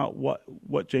talk about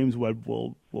what James Webb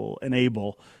will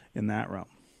enable in that realm.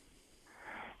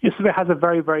 Yes, so it has a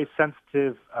very, very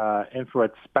sensitive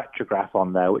infrared spectrograph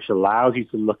on there, which allows you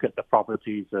to look at the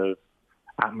properties of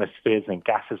atmospheres and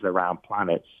gases around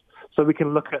planets. So we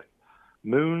can look at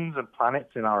moons and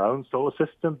planets in our own solar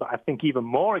system, but I think even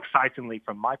more excitingly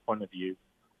from my point of view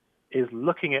is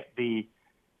looking at the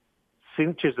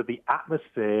signatures of the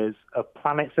atmospheres of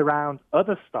planets around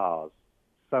other stars.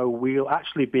 So we'll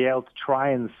actually be able to try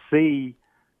and see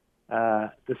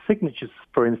the signatures,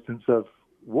 for instance, of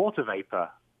water vapor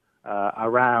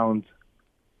around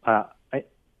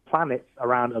planets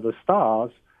around other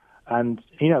stars, and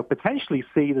potentially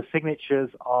see the signatures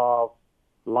of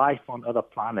life on other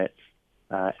planets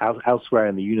elsewhere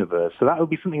in the universe. So that would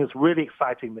be something that's really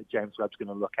exciting that James Webb's going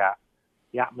to look at,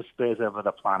 the atmospheres of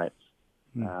other planets,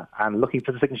 and looking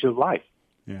for the signature of life.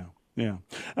 Yeah.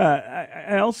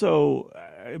 I also,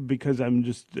 because I'm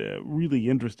just really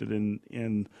interested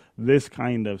in this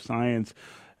kind of science,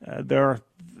 there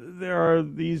are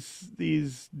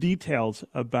these details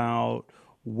about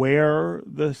where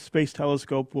the space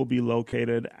telescope will be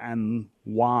located and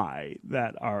why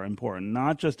that are important,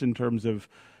 not just in terms of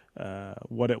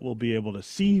what it will be able to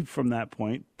see from that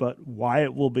point, but why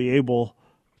it will be able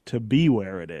to be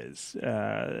where it is.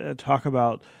 Talk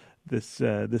about this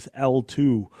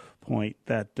L2 point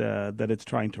that it's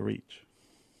trying to reach.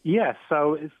 Yeah,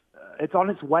 so it's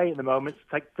on its way at the moment.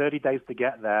 It's take 30 days to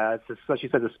get there. It's, as you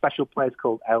said, a special place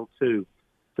called L2.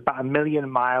 It's about 1 million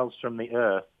miles from the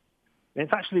Earth. And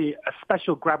it's actually a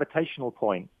special gravitational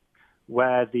point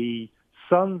where the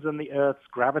sun's and the Earth's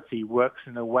gravity works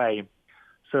in a way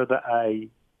so that a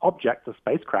object, a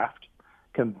spacecraft,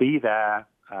 can be there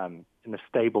in a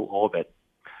stable orbit.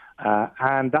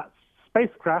 And that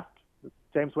spacecraft,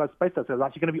 James Webb Space Telescope, is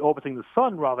actually going to be orbiting the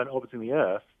sun rather than orbiting the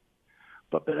Earth.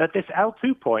 But at this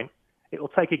L2 point, it will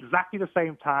take exactly the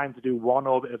same time to do one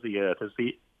orbit of the Earth as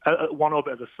one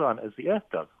orbit of the sun as the Earth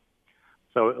does.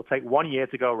 So it'll take 1 year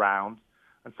to go round,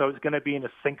 and so it's going to be in a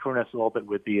synchronous orbit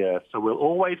with the Earth. So we'll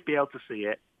always be able to see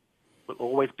it. We'll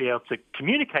always be able to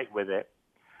communicate with it,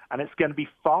 and it's going to be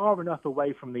far enough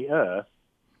away from the Earth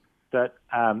that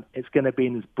it's going to be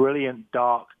in this brilliant,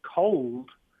 dark, cold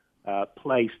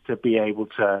place to be able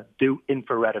to do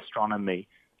infrared astronomy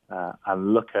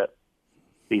and look at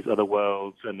these other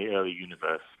worlds and the early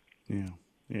universe.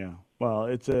 Yeah. Well,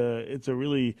 it's a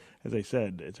really, as I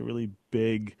said, it's a really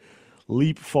big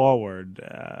leap forward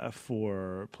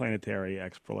for planetary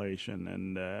exploration,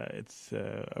 and it's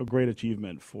a great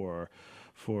achievement for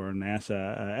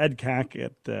NASA. Ed Cack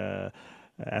at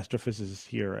astrophysicist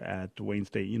here at Wayne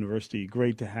State University.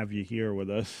 Great to have you here with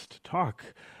us to talk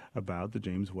about the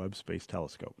James Webb Space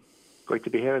Telescope. Great to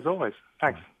be here as always.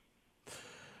 Thanks.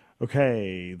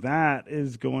 Okay, that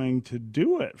is going to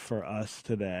do it for us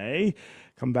today.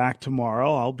 Come back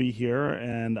tomorrow. I'll be here,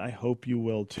 and I hope you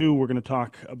will too. We're going to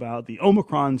talk about the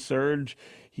Omicron surge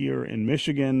here in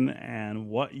Michigan and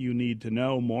what you need to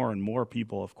know. More and more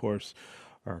people, of course,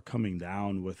 are coming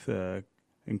down with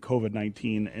in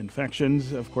COVID-19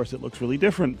 infections. Of course, it looks really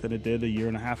different than it did a year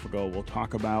and a half ago. We'll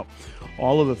talk about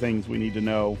all of the things we need to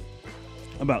know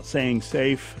about staying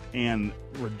safe and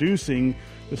reducing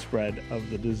the spread of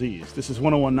the disease. This is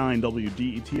 101.9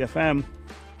 WDET-FM,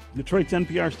 Detroit's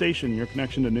NPR station, your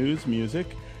connection to news, music,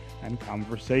 and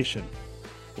conversation.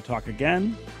 We'll talk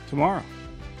again tomorrow.